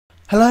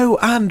Hello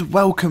and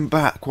welcome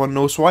back one and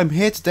all. So I'm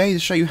here today to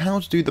show you how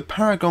to do the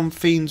Paragon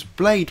Fiend's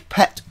Blade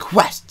Pet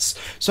quests.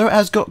 So it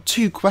has got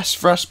two quests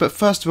for us, but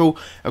first of all,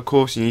 of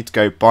course, you need to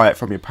go buy it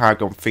from your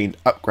Paragon Fiend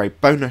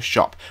upgrade bonus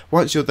shop.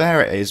 Once you're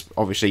there, it is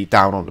obviously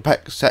down on the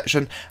pet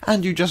section,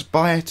 and you just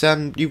buy it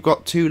and you've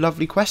got two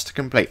lovely quests to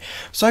complete.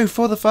 So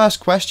for the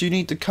first quest, you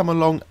need to come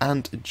along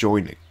and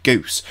join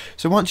Goose.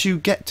 So once you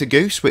get to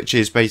Goose, which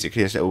is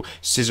basically this little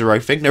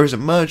Scissoro thing, there is a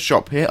merge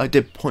shop here. I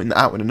did point that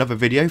out in another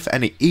video for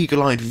any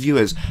eagle-eyed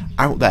viewers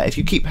out there. If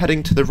you keep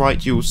heading to the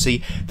right, you will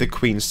see the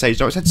Queen stage.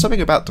 Now it said something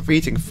about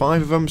defeating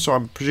 5 of them, so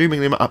I'm presuming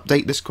they might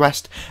update this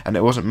quest and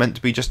it wasn't meant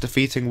to be just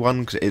defeating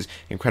one because it is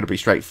incredibly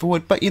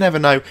straightforward, but you never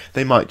know,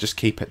 they might just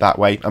keep it that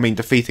way. I mean,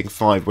 defeating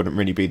 5 wouldn't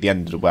really be the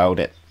end of the world.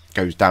 It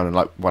goes down in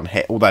like one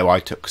hit, although I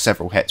took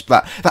several hits,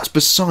 but that's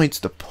besides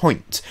the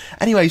point.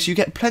 Anyway, so you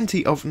get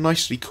plenty of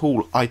nicely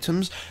cool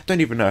items.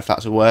 Don't even know if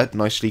that's a word,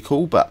 nicely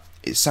cool, but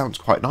it sounds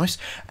quite nice.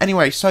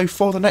 Anyway, so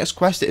for the next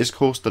quest, it is of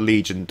course the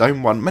Legion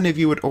Dome one. Many of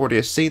you would already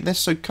have seen this,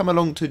 so come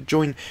along to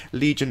join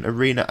Legion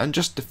Arena and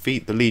just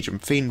defeat the Legion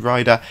Fiend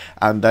Rider,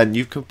 and then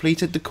you've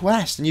completed the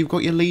quest, and you've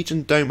got your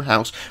Legion Dome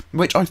house,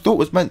 which I thought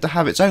was meant to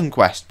have its own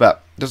quest,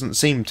 but doesn't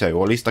seem to,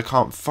 or at least I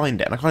can't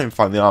find it, and I can't even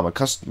find the armour,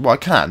 because, well, I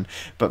can,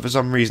 but for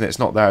some reason it's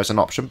not there as an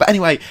option. But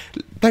anyway,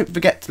 don't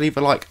forget to leave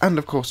a like, and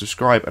of course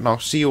subscribe, and I'll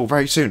see you all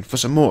very soon for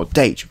some more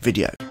Dage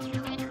videos.